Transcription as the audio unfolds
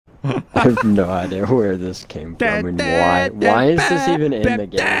I have no idea where this came from and why. Why is this even in the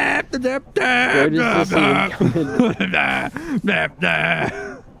game? Where does this even come in?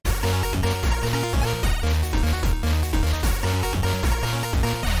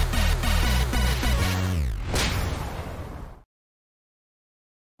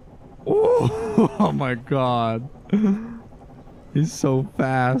 Oh my god. He's so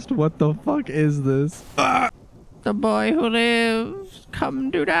fast. What the fuck is this? The boy who lives,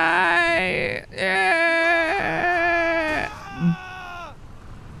 come to die. Yeah.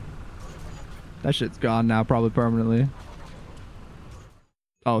 That shit's gone now, probably permanently.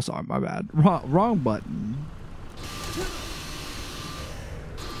 Oh, sorry, my bad. Wrong button.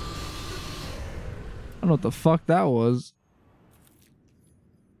 I don't know what the fuck that was.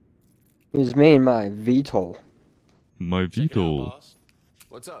 It was me and my VTOL. My VTOL.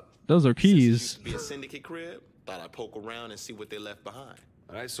 What's up? Those are keys. Used to be a Syndicate crib. Thought I'd poke around and see what they left behind.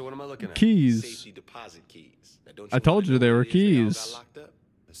 All right, so what am I looking at? Keys. Safety deposit keys. Now, don't I told you they were keys.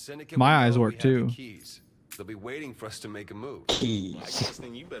 My eyes work too. Keys. They'll be waiting for us to make a move. Keys. I guess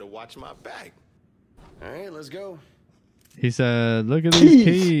then you better watch my back. All right, let's go. He said, "Look at these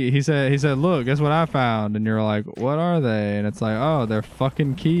keys." He said, "Look, guess what I found?" And you're like, "What are they?" And it's like, "Oh, they're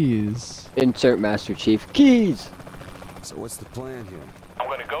fucking keys." Insert Master Chief. Keys. So what's the plan here? I'm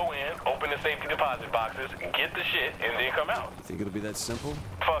gonna go in, open the safety deposit boxes, get the shit, and then come out. You think it'll be that simple?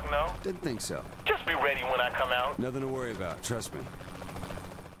 Fuck no. Didn't think so. Just be ready when I come out. Nothing to worry about. Trust me.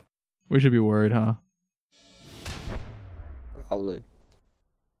 We should be worried, huh? Probably.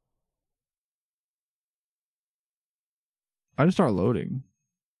 I just start loading.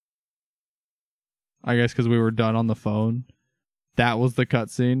 I guess because we were done on the phone. That was the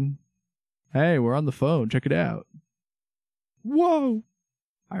cutscene. Hey, we're on the phone. Check it out. Whoa!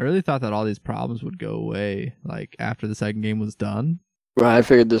 I really thought that all these problems would go away, like, after the second game was done. Well, I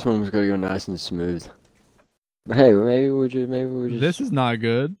figured this one was gonna go nice and smooth. But hey, maybe we're just. This is not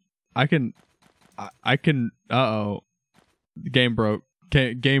good. I can. Uh-oh. The game broke.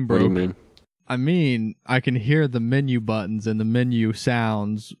 Game broke. What do you mean? I mean, I can hear the menu buttons and the menu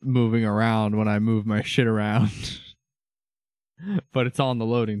sounds moving around when I move my shit around. But it's on the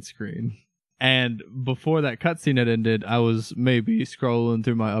loading screen. And before that cutscene had ended, I was maybe scrolling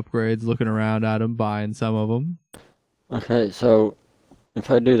through my upgrades, looking around at them, buying some of them. Okay, so if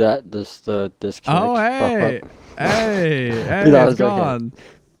I do that, does the disconnect pop up? Hey, it's gone.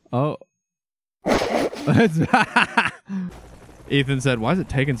 Okay. Oh. Ethan said, "Why is it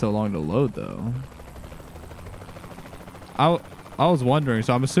taking so long to load, though?" I was wondering,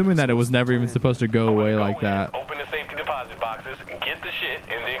 so I'm assuming that it was never even supposed to go away like that. Open the safety deposit boxes, get the shit,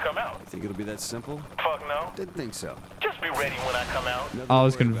 and then come out. You think it'll be that simple? Fuck no. Didn't think so. Just be ready when I come out. I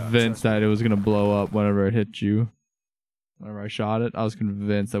was convinced that it was going to blow up whenever it hit you. Whenever I shot it, I was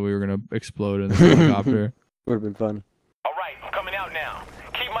convinced that we were going to explode in the helicopter. Would have been fun. All right, I'm coming out now.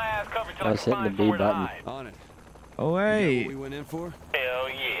 Keep my ass covered till I I was can hitting find the B somewhere to button. hide. On it. Oh, You know hey. what we went in for? Hell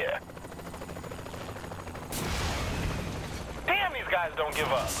yeah. Damn, these guys don't give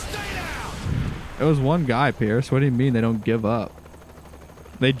up. It was one guy, Pierce. What do you mean they don't give up?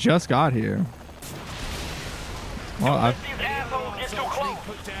 They just got here. Well, I These assholes get too close.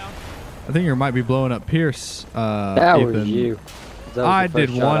 think you might be blowing up Pierce, That Ethan. was you. That was I the first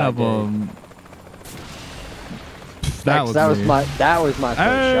did shot one I of did. them. That was me. That was my first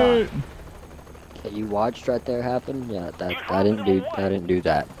Hey! shot. Okay, you watched right there happen? Yeah, I didn't do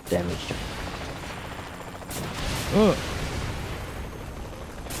that damage. Ugh.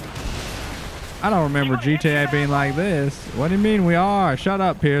 I don't remember GTA being like this. What do you mean we are? Shut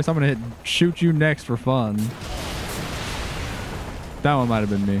up, Pierce. I'm gonna shoot you next for fun. That one might have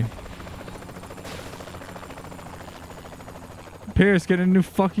been me. Pierce, get a new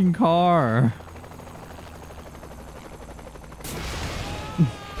fucking car.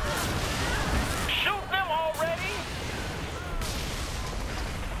 Shoot them already.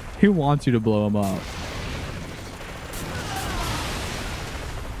 He wants you to blow him up.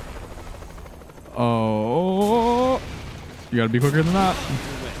 Oh, you gotta be quicker than that.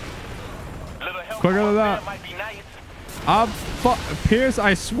 Quicker than that. Might be nice. Pierce,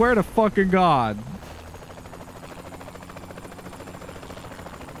 I swear to fucking God.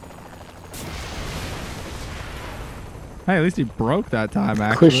 Hey, at least he broke that time,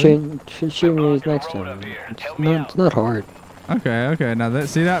 actually. Shoot me next time. It's not hard. Okay. Now,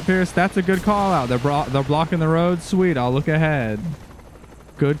 see that, Pierce? That's a good call out. They're blocking the road. Sweet, I'll look ahead.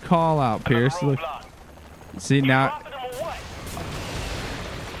 Good call out, Pierce. Look. See, now...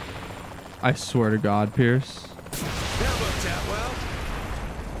 I swear to God, Pierce.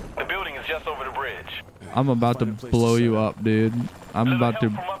 The building is just over the bridge. I'm about to blow you up, dude. I'm about to...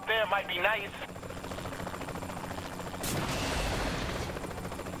 From up there might be nice.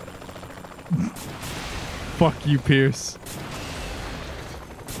 Fuck you, Pierce.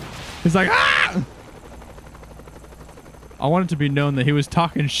 He's like, ah! I want it to be known that he was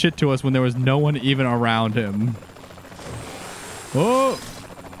talking shit to us when there was no one even around him. Oh!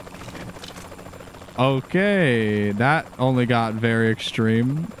 Okay, that only got very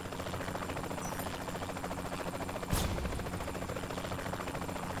extreme.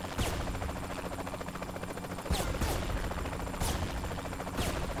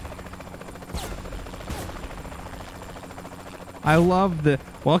 I love the...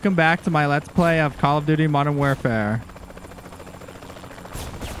 Welcome back to my Let's Play of Call of Duty Modern Warfare.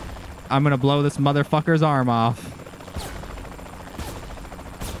 I'm gonna blow this motherfucker's arm off.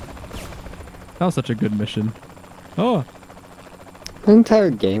 That was such a good mission. Oh! The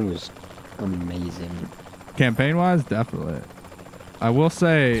entire game was amazing. Campaign-wise, definitely. I will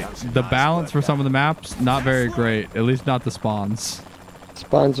say, the balance for some of the maps, not very great. At least not the spawns.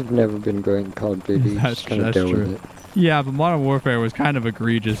 Spawns have never been great in Call of Duty. That's Just kinda deal true. with it. Yeah, but Modern Warfare was kind of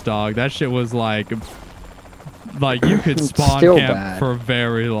egregious, dog. That shit was like you could spawn still camp bad. for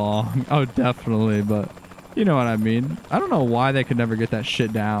very long. Oh, definitely, but you know what I mean. I don't know why they could never get that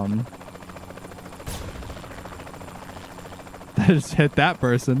shit down. That just hit that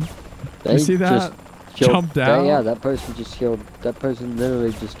person. They You see that? just killed- Jumped out. Yeah, that person just killed. That person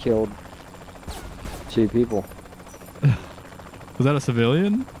literally just killed 2 people. Was that a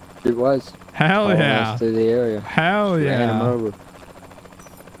civilian? It was. Hell All yeah. through the area. Hell Ran him yeah. over.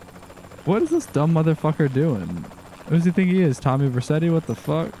 What is this dumb motherfucker doing? Who does he think he is? Tommy Vercetti? What the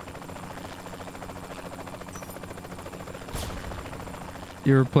fuck?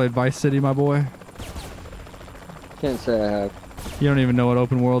 You ever played Vice City, my boy? Can't say I have. You don't even know what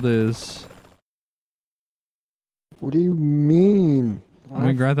open world is. What do you mean? I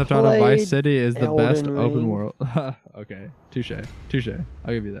mean, Grand Theft Auto Vice City is the Elden best open Ring. world. Okay, touche, touche.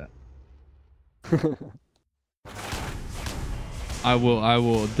 I'll give you that. I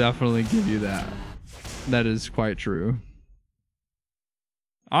will definitely give you that. That is quite true.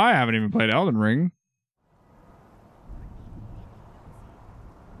 I haven't even played Elden Ring.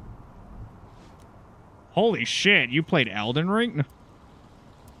 Holy shit, you played Elden Ring?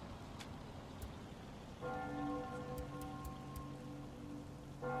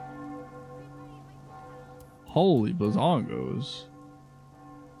 Holy bazongos.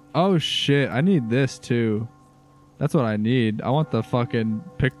 Oh shit, I need this too. That's what I need. I want the fucking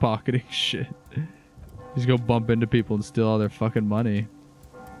pickpocketing shit. Just go bump into people and steal all their fucking money.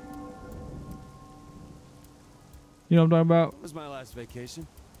 You know what I'm talking about? That was my last vacation.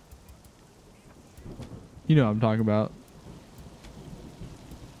 You know what I'm talking about.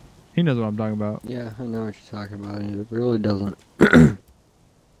 He knows what I'm talking about. Yeah, I know what you're talking about. It really doesn't.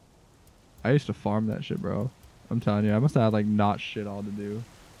 I used to farm that shit, bro. I'm telling you, I must have had like not shit all to do.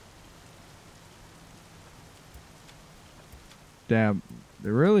 Damn, they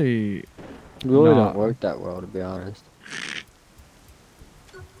really Really not- don't work that well, to be honest.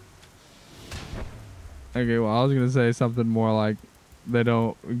 Okay, well, I was gonna say something more like they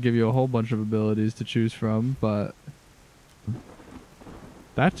don't give you a whole bunch of abilities to choose from, but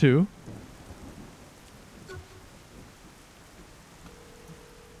that too.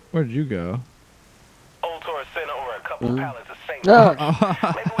 Where did you go? Old tourist center or a couple pallets of Saints. No.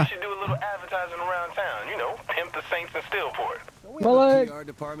 Maybe we should do a little advertising around town. You know, pimp the Saints in Steelport. We My have leg. a PR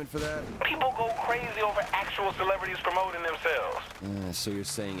department for that. People go crazy over actual celebrities promoting themselves. So you're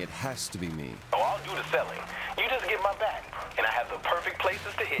saying it has to be me. Oh, I'll do the selling. You just get my back, and I have the perfect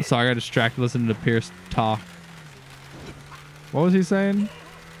places to hit. Sorry, I got distracted listening to Pierce talk. What was he saying?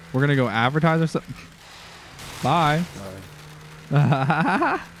 We're gonna go advertise or something? Bye.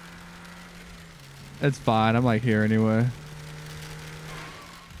 Sorry. It's fine. I'm like here anyway.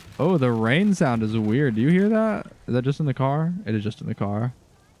 Oh, the rain sound is weird. Do you hear that? Is that just in the car? It is just in the car.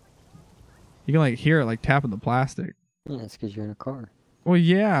 You can like hear it like tapping the plastic. Yeah, it's because you're in a car. Well,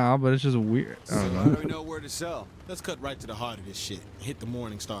 yeah, but it's just weird. I So don't how know. do we know where to sell? Let's cut right to the heart of this shit. Hit the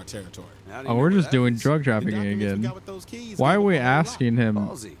Morningstar territory. How do you Oh, know we're where just that doing is? drug The trafficking documents we again. got with those keys Why gave are we us a whole lot. asking him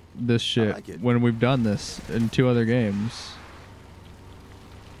Ballsy. this shit like it. when we've done this in 2 other games?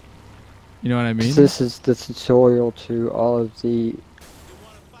 You know what I mean? This is the tutorial to all of the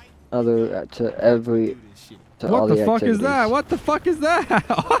other to every to all What the fuck activities. is that? What the fuck is that?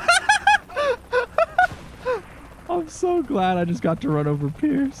 I'm so glad I just got to run over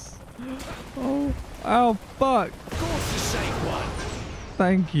Pierce. Oh, fuck.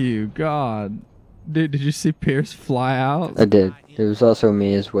 Thank you, God. Dude, did you see Pierce fly out? I did. It was also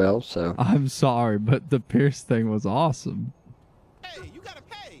me as well, so. I'm sorry, but the Pierce thing was awesome. Hey, you gotta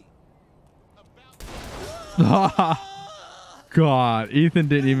pay. God, Ethan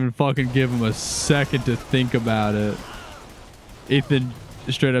didn't even fucking give him a second to think about it. Ethan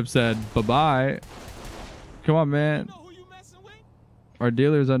straight up said, bye-bye. Come on, man. Our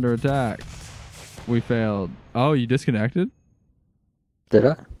dealer's under attack. We failed. Oh, you disconnected? Did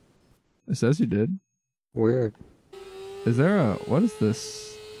I? It says you did. Weird. Is there a... What is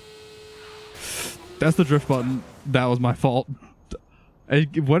this? That's the drift button. That was my fault.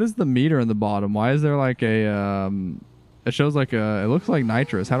 What is the meter in the bottom? Why is there like a... It shows like a... It looks like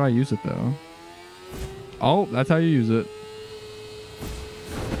nitrous. How do I use it though? Oh, that's how you use it.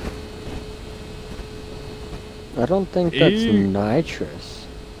 I don't think that's nitrous.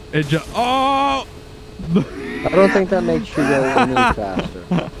 It just... Oh! I don't think that makes you go any faster.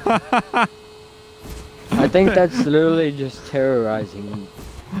 I think that's literally just terrorizing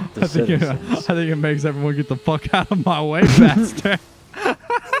the citizens. I think it makes everyone get the fuck out of my way faster.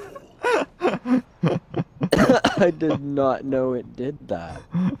 I did not know it did that.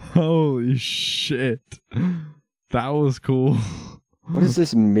 Holy shit. That was cool. What is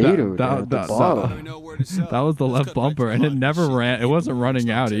this meter that was the left bumper, and it never ran. It wasn't running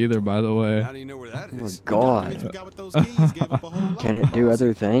out either, by the way. How do you know where that Oh my is? god. Can it do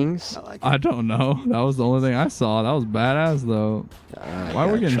other things? I don't know. That was the only thing I saw. That was badass, though. Why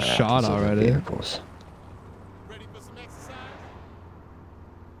are we getting shot already? Vehicles. Ready for some exercise?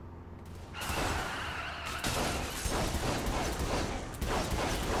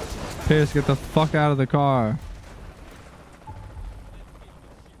 Pierce, get the fuck out of the car.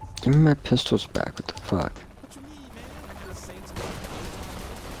 Give me my pistols back. What the fuck?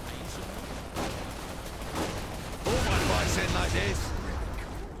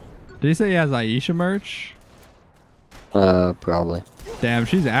 Did he say he has Aisha merch? Probably. Damn,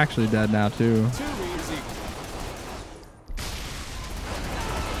 she's actually dead now, too.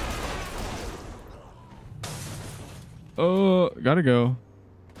 Oh, gotta go.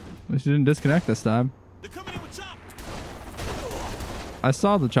 At least you didn't disconnect this time. I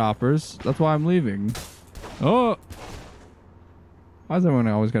saw the choppers. That's why I'm leaving. Oh! Why is everyone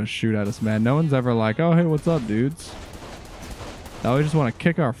always gonna shoot at us, man? No one's ever like, oh, hey, what's up, dudes? Now we just want to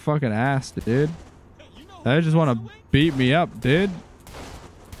kick our fucking ass, dude. They just want to beat me up, dude.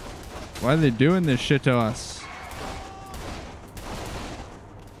 Why are they doing this shit to us?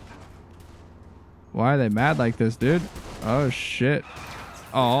 Why are they mad like this, dude? Oh, shit.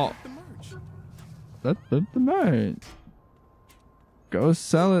 Oh. That's the merch. Go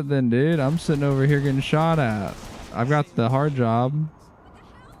sell it then, dude. I'm sitting over here getting shot at. I've got the hard job.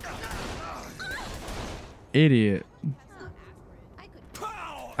 Idiot.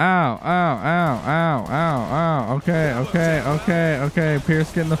 Ow, ow, ow, ow, ow, ow. Okay, okay, okay, okay.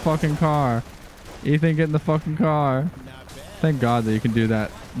 Pierce, get in the fucking car. Ethan, get in the fucking car. Thank God that you can do that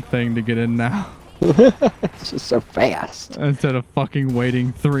thing to get in now. It's just so fast. Instead of fucking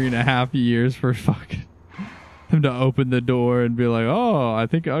waiting 3.5 years for fucking him to open the door and be like, oh, I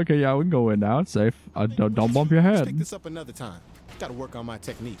think, okay, yeah, we can go in now. It's safe. Don't bump your Let's head. take this up another time. Gotta work on my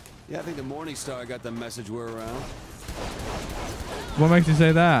technique. Yeah, I think the Morning Star got the message we're around. What makes you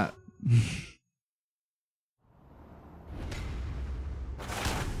say that?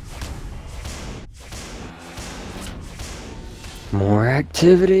 More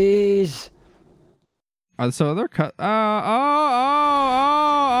activities. So they're cut. Oh,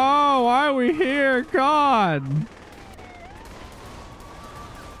 why are we here? God.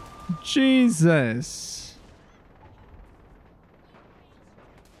 Jesus.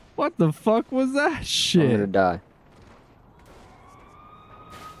 What the fuck was that shit? I'm gonna die.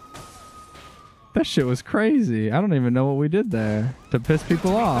 That shit was crazy. I don't even know what we did there to piss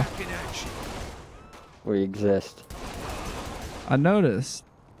people off. We exist. I noticed.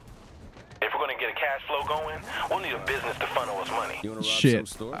 If we're gonna get a cash flow going, we'll need a business to funnel us money. You wanna rob some Shit.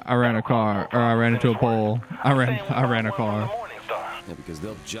 store? I ran a car, or I ran into a pole. I ran a car. Yeah, because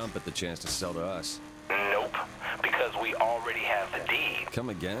they'll jump at the chance to sell to us. Nope, because we already have the deed. Come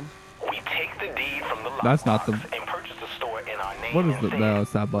again? We take the deed from the lockbox That's not the- and purchase the store in our name. What is the? instead. No,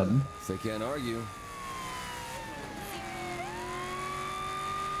 it's that button. If they can't argue.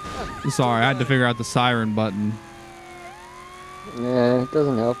 Sorry, I had to figure out the siren button. Yeah, it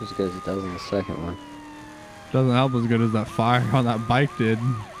doesn't help as good as it does in the second one. Doesn't help as good as that fire on that bike did.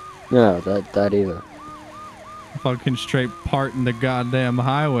 No, that either. Fucking straight parting the goddamn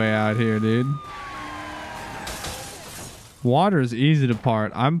highway out here, dude. Water's easy to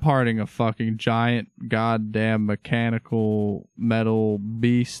part. I'm parting a fucking giant goddamn mechanical metal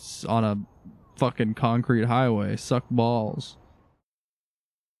beasts on a fucking concrete highway. Suck balls.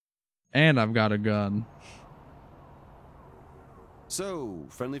 And I've got a gun. So,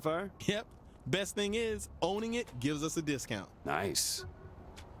 friendly fire? Yep. Best thing is, owning it gives us a discount. Nice.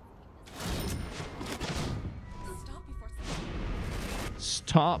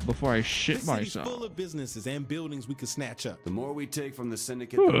 Stop before I shit This city's myself. full of businesses and buildings we could snatch up. The more we take from the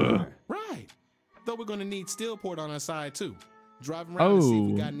Syndicate, the better. Right. Though we're gonna need Steelport on our side too. Driving around and see if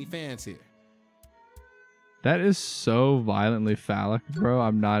we got any fans here. That is so violently phallic, bro.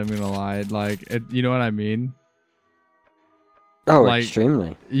 I'm not even gonna lie. Like, you know what I mean? Oh, Like,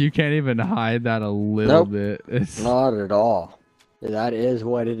 extremely. You can't even hide that a little Nope. bit. It's Not at all. That is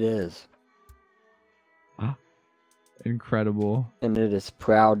what it is. incredible. And it is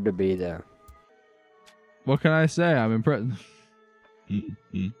proud to be there. What can I say? I'm impressed.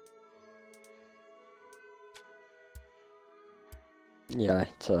 Yeah,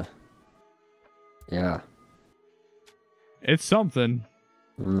 yeah. It's something.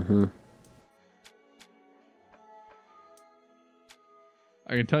 Mm-hmm.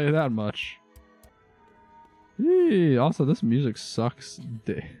 I can tell you that much. Yee, also, this music sucks.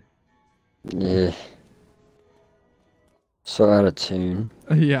 Yeah. So out of tune.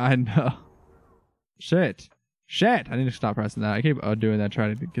 Yeah, I know. Shit. I need to stop pressing that. I keep doing that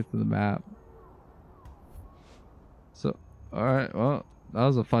trying to get to the map. So, alright, well, that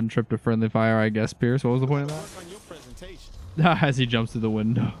was a fun trip to Friendly Fire, I guess, Pierce. What was the point of that? On your presentation. As he jumps through the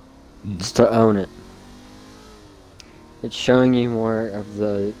window. It's to own it. It's showing you more of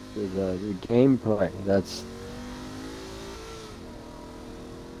the gameplay. That's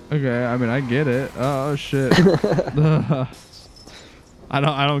Okay, I mean, I get it. Oh shit.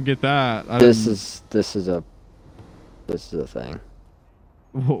 I don't get that. this is a thing. This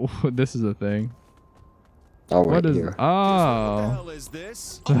is a thing. Oh, What right is? here. What the Oh, hell is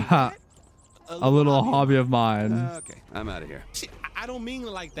this? a little hobby of mine. Okay, I'm out of here. Shit, I don't mean it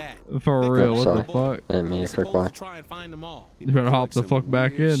like that. For real, what the sorry. fuck? Didn't mean We're to click supposed by. to try and find them all. You better hop the fuck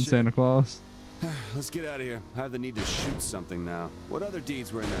back in, Santa Claus. Let's get out of here. I have the need to shoot something now. What other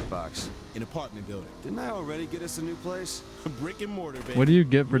deeds were in that box? An apartment building. Didn't I already get us a new place? Brick and mortar, baby. What do you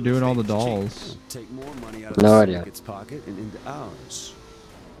get for Real doing all the estate cheap. dolls? Take more money out of No the idea. Syndicate's pocket and into ours.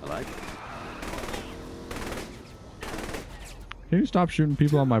 I like it. Can you stop shooting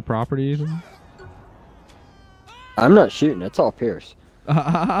people on my property, Ethan? I'm not shooting. It's all Pierce.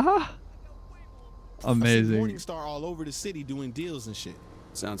 I see Amazing. Morningstar all over the city doing deals and shit.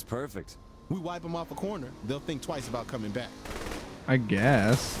 Sounds perfect. We wipe them off a corner, they'll think twice about coming back. I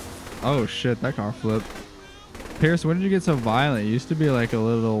guess. Oh shit, that car flipped. Pierce, when did you get so violent? You used to be like a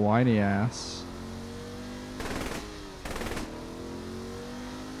little whiny ass.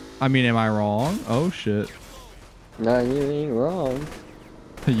 I mean, am I wrong? Oh shit. No, you ain't wrong.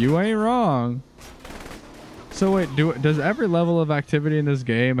 You ain't wrong. So wait, does every level of activity in this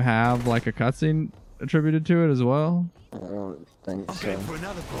game have like a cutscene attributed to it as well? I don't think so. For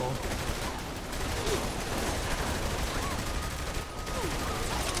another goal.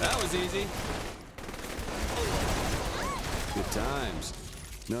 That was easy. Good times.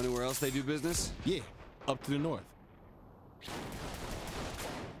 Know anywhere else they do business? Yeah, up to the north.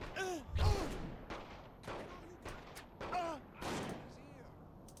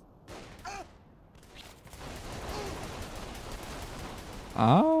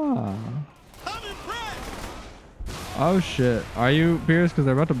 Ah. Oh shit. Are you Pierce? Because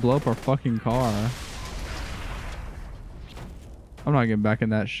they're about to blow up our fucking car. I'm not getting back in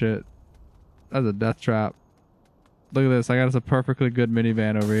that shit. That's a death trap. Look at this. I got us a perfectly good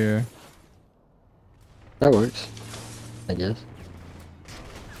minivan over here. That works, I guess.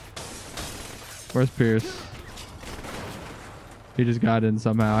 Where's Pierce? He just got in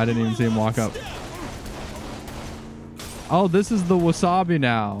somehow. I didn't even see him walk up. Oh, this is the wasabi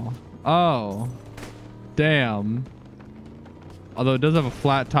now. Oh. Damn. Although it does have a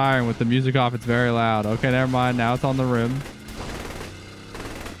flat tire, and with the music off, it's very loud. Okay, never mind. Now it's on the rim.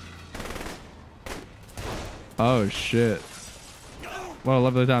 Oh, shit. What a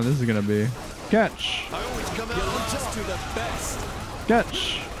lovely time this is going to be. Catch. I always come out just to the best.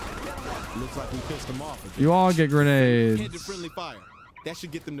 Catch. Looks like we pissed them off. again. You all get Head to grenades. friendly fire. That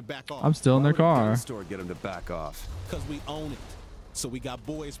should get them to back off. I'm still in their car. Store get them to back off. Because we own it. So we got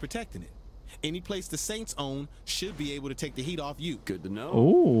boys protecting it. Any place the Saints own should be able to take the heat off you. Good to know.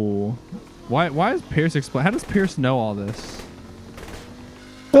 Oh. Why is Pierce explain? How does Pierce know all this?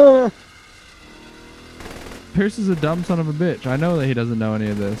 Pierce is a dumb son of a bitch. I know that he doesn't know any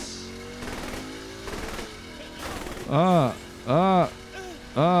of this. But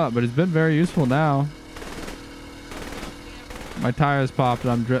it's been very useful now. My tires popped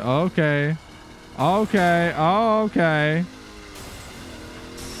and I'm okay. Okay.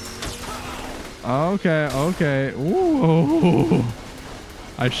 Okay. Ooh.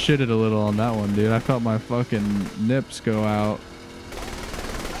 I shitted a little on that one, dude. I felt my fucking nips go out.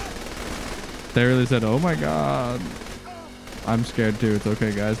 They really said, "Oh my god." I'm scared too. It's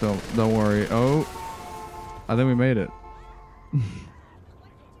okay, guys. Don't worry. Oh, I think we made it.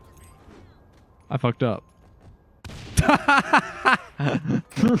 I fucked up.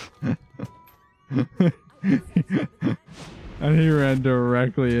 And he ran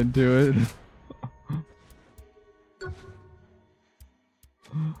directly into it.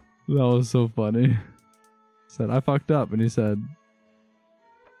 That was so funny. Said, I fucked up, and he said,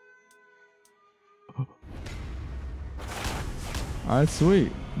 alright,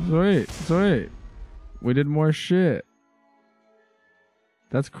 sweet. We did more shit.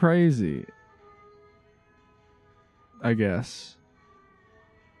 That's crazy. I guess.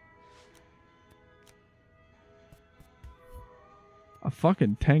 A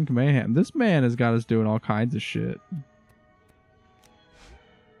fucking tank mayhem. This man has got us doing all kinds of shit.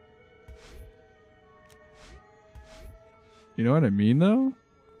 You know what I mean, though?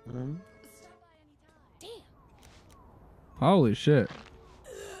 Mm-hmm. Holy shit.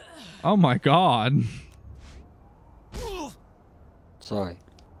 Oh my god. Sorry.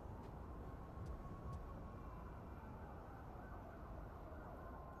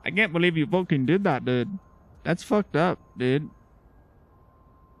 I can't believe you fucking did that, dude. That's fucked up, dude.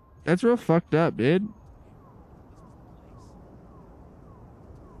 That's real fucked up, dude.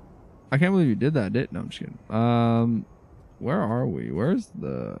 I can't believe you did that, dude. No, I'm just kidding. Where are we? Where's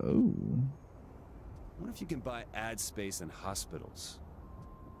the... Ooh. What if you can buy ad space in hospitals?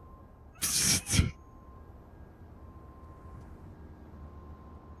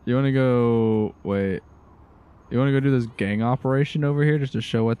 You want to go... Wait. You want to go do this gang operation over here just to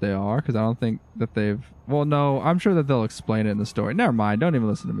show what they are? Because I don't think that they've... Well, no. I'm sure that they'll explain it in the story. Never mind. Don't even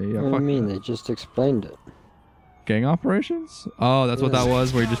listen to me. Yeah, What do you mean? They just explained it. Gang operations? Oh, that's what that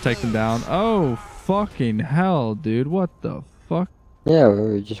was, where you just take them down? Oh, fucking hell, dude. What the fuck? Yeah,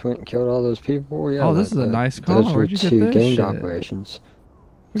 we just went and killed all those people. Yeah, Oh, this is a nice car. Those were Where'd you get two this gang shit? operations.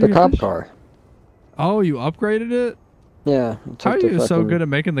 Where'd It's a you get cop this car. Oh, you upgraded it? Yeah. How are you so good at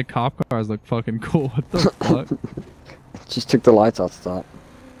making the cop cars look fucking cool? What the fuck? Just took the lights off the top.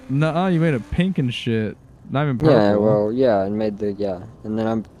 Nuh-uh, you made it pink and shit. Not even purple. Yeah, well, yeah, and made the, yeah. And then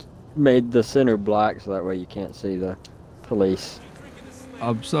I made the center black so that way you can't see the police.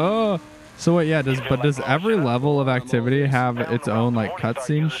 So wait, yeah, does every level of activity have its own, like,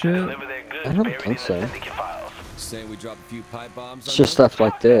 cutscene shit? I don't think so. Saying we drop a few pipe bombs. It's just stuff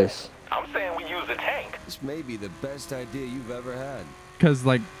like this. I'm saying we use a tank. This may be the best idea you've ever had. Because,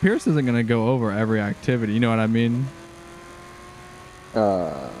 like, Pierce isn't going to go over every activity, you know what I mean?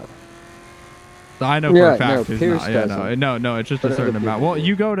 I know for a fact he's not. Yeah, no, it's just a certain amount. Well,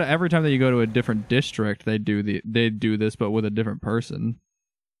 you go to every time that you go to a different district, they do this, but with a different person.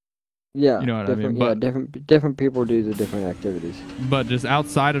 Yeah, you know what I mean. Yeah, But different people do the different activities. But just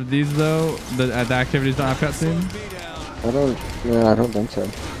outside of these, though, the activities don't have cutscenes. I don't think so.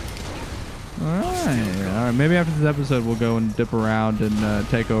 All right. Maybe after this episode, we'll go and dip around and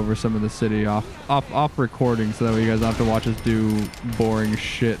take over some of the city off recording, so that way you guys don't have to watch us do boring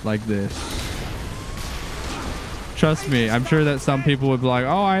shit like this. Trust me, I'm sure that some people would be like,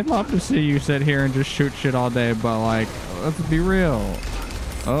 "Oh, I'd love to see you sit here and just shoot shit all day," but like, let's be real.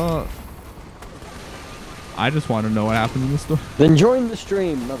 I just want to know what happens in the story. Then join the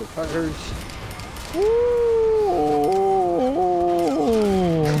stream, motherfuckers.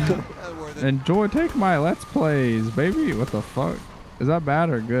 Enjoy, take my let's plays, baby. What the fuck? Is that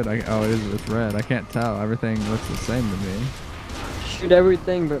bad or good? Oh, it is. It's red. I can't tell. Everything looks the same to me. Shoot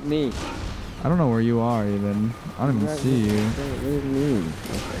everything but me. I don't know where you are even. I don't even see you. What do you mean?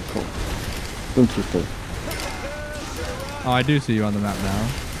 Okay, cool. Interesting. Oh, I do see you on the map now.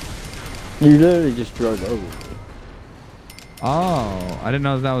 You literally just drove over me. Oh, I didn't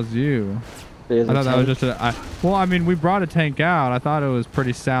know that was you. There's I a thought that was tank. just well, I mean, we brought a tank out. I thought it was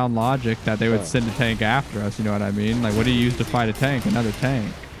pretty sound logic that they would send a tank after us, you know what I mean? Like, what do you use to fight a tank? Another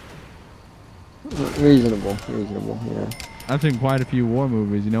tank. Reasonable, yeah. I've seen quite a few war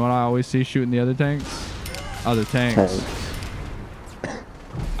movies. You know what I always see shooting the other tanks? Other tanks.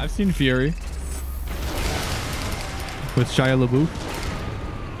 I've seen Fury. With Shia LaBeouf.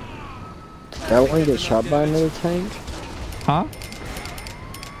 That one get shot by another tank? Huh?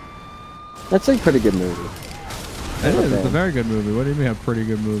 That's a pretty good movie. It is. It's a very good movie. What do you mean a pretty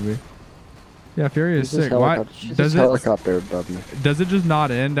good movie? Yeah, Fury is sick. Why does it helicopter above me? Does it just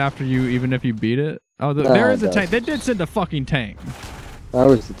not end after you, even if you beat it? Oh, there is a tank. They did send a fucking tank. That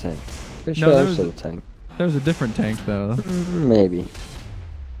was the tank. No, Sure, there was a tank. There was a different tank though. Maybe.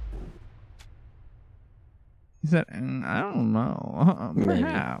 He said, I don't know.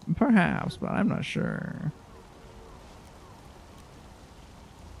 Perhaps, but I'm not sure.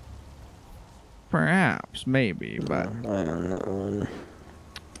 Perhaps, maybe, but I don't know.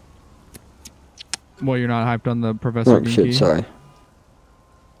 Well, you're not hyped on the Professor Oh shit! Ginky? Sorry.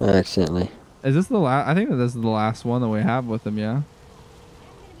 Accidentally. Is this the last? I think that this is the last one that we have with him. Yeah.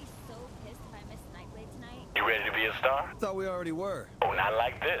 You ready to be a star? Thought we already were. Oh, not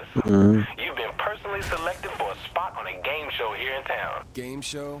like this. You've been personally selected for a spot on a game show here in town. Game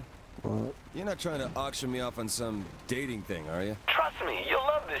show? What? You're not trying to auction me off on some dating thing, are you? Trust me, you'll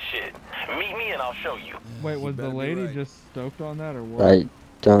love this shit. Meet me and I'll show you. Wait, was the better be lady right. just stoked on that or what? I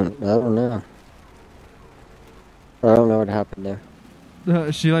don't know. I don't know what happened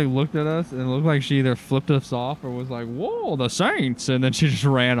there. She like looked at us and it looked like she either flipped us off or was like, "Whoa, the Saints!" and then she just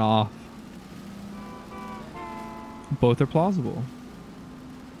ran off. Both are plausible.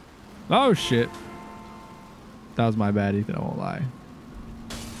 Oh shit! That was my bad, Ethan. I won't lie.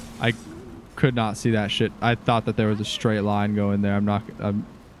 I could not see that shit. I thought that there was a straight line going there. I'm not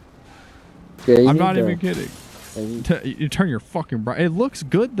even kidding. You turn your fucking bright. It looks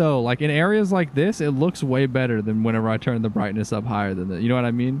good though. Like in areas like this, it looks way better than whenever I turn the brightness up higher than that. You know what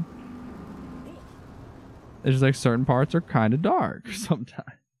I mean? It's just like certain parts are kind of dark sometimes.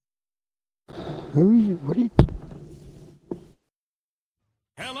 What are you?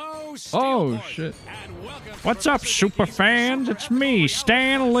 Hello, Oh Steelport, shit! and welcome to What's up, Professor super Ginky's fans? It's me,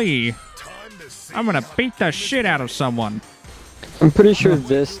 Stan Lee. Time to see I'm gonna how beat the famous shit out of someone. I'm pretty sure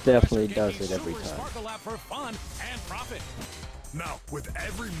this definitely does it every time. Sparkle out for fun and profit. Now, with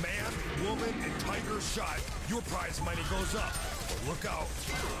every man, woman, and tiger shot, your prize money goes up. But look out.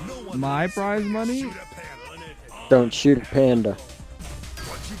 No one My wants to prize money? shoot a panda. Don't shoot a panda.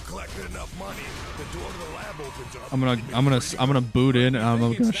 Once you've collected enough money, the door to the lab opens up. I'm gonna boot in and I'm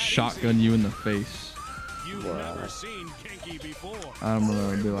gonna shotgun you in the face. You've never seen Kinky before. I'm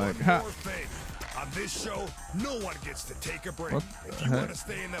gonna be like, ha. More thing. On this show, no one gets to take a break. What If the you heck? want to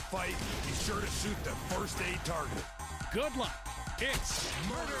stay in the fight, be sure to shoot the first aid target. Good luck. It's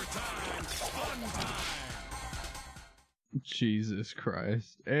murder time. Fun time. Jesus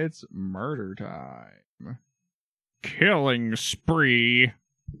Christ. It's murder time. Killing spree.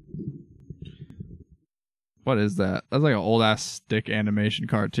 What is that? That's like an old ass stick animation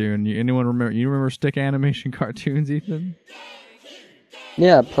cartoon. Anyone remember? You remember stick animation cartoons, Ethan?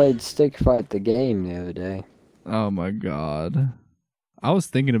 Yeah, I played Stick Fight the game the other day. Oh my god. I was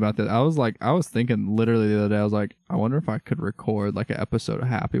thinking about that. I was thinking literally the other day, I was like, I wonder if I could record like an episode of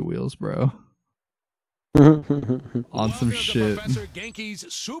Happy Wheels, bro. On some shit.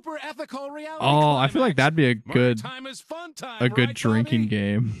 Super ethical reality Oh, I feel like that'd be a good time is fun time, a good right, drinking Bobby?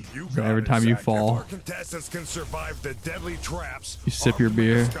 game. You For got every it, time you Zach. fall. If our contestants can survive the deadly traps, You sip your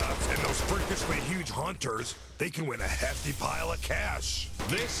beer. and those freakishly huge hunters, they can win a hefty pile of cash.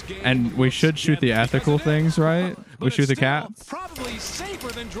 This game And we should shoot the ethical things, right? We shoot the cats. Probably safer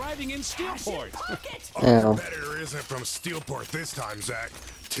than driving in Steelport. Ow. Our competitor isn't from Steelport this time, Zach.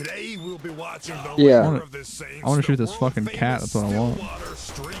 Today we'll be watching the Yeah. leader of this Saints, I wanna shoot the this fucking world-famous cat, that's what I want. Stilwater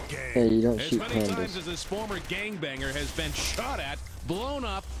Street Gang. Hey, you don't As shoot many times pandas. as this former gangbanger has been shot at, blown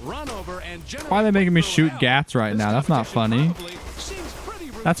up, run over, and Why are they making me shoot hell, gats right this now? That's not competition funny. probably seems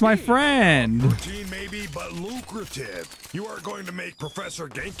pretty That's my routine. friend. Routine maybe, but lucrative. You are going to make Professor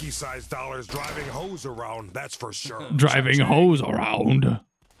Genki-sized dollars driving hose around, that's for sure. Driving hose around.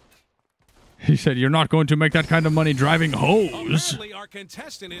 He said, "You're not going to make that kind of money driving hose." Apparently, our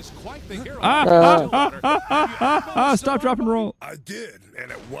contestant is quite the hero. Stop, drop, and roll. I did,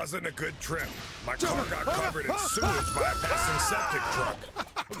 and it wasn't a good trip. My car got covered in sewage by a passing septic truck.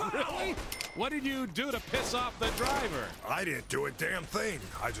 Really? What did you do to piss off the driver? I didn't do a damn thing.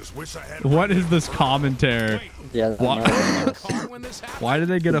 I just wish I had. What is this commentary? Yeah, that's What? not Car when this happened? Why did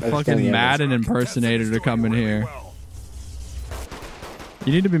they get a That's fucking gonna be Madden impersonator to come in here?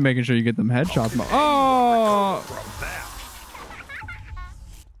 You need to be making sure you get them headshots. Oh!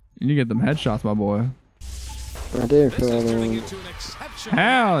 You need to get them headshots, my boy. I do This for all is the turning ones. into an exceptional.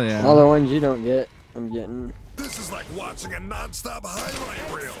 Hell All yeah. the ones you don't get, I'm getting. This is like watching a non-stop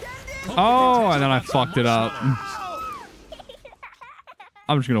highlight reel. Oh, and then I fucked it up.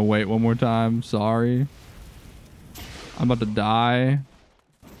 I'm just gonna wait one more time. Sorry. I'm about to die.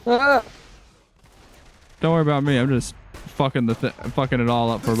 Ah! Don't worry about me. I'm just fucking fucking it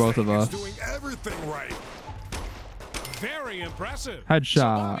all up for both of us. Doing everything right. Very impressive. Headshot. So,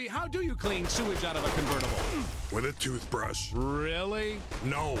 Bobby, how do you clean sewage out of a convertible? With a toothbrush. Really?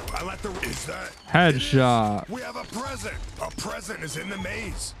 No, I let the. Is that? Headshot. We have a present. A present is in the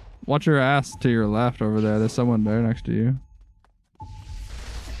maze. Watch your ass to your left over there. There's someone there next to you.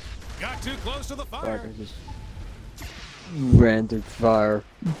 Got too close to the Fuck, fire. I just Ran through fire.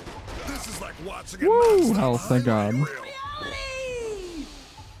 This is like watching Woo! Oh, thank God.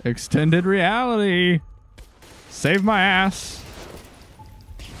 Extended reality. Save my ass.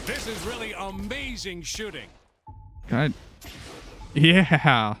 This is really amazing shooting. Can I...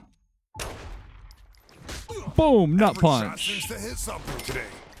 Yeah. Boom, nut punch. To hit something today.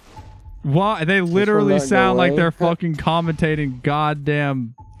 Why? They literally not sound like going. they're fucking commentating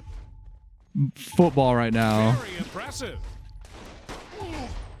goddamn football right now. Very impressive.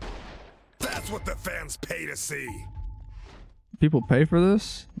 That's what the fans pay to see. People pay for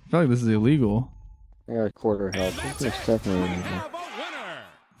this? I feel like this is illegal. I got a quarter health. There's definitely We illegal. have a winner.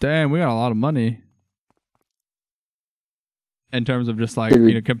 Damn, we got a lot of money. In terms of just like, Did we-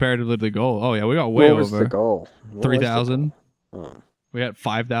 you know, comparatively to the goal. Oh yeah, we got way What was the over. goal? What was the 3,000. goal? Oh. We had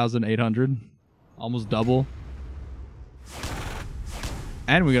 5,800. Almost double.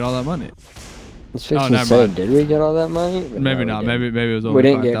 And we got all that money. I was fixing to never say, mind. did we get all that money? But Maybe no, not. we didn't. Maybe it was over We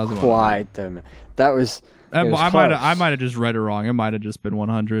didn't 5,000. get quite the. That was. I it was might close. have just read it wrong. It might have just been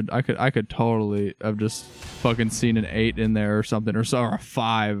 100. I could totally have just fucking seen an 8 in there or something, or a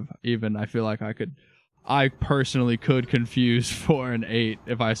 5 even. I feel like I personally could confuse for an 8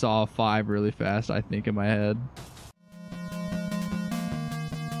 if I saw a 5 really fast, I think, in my head.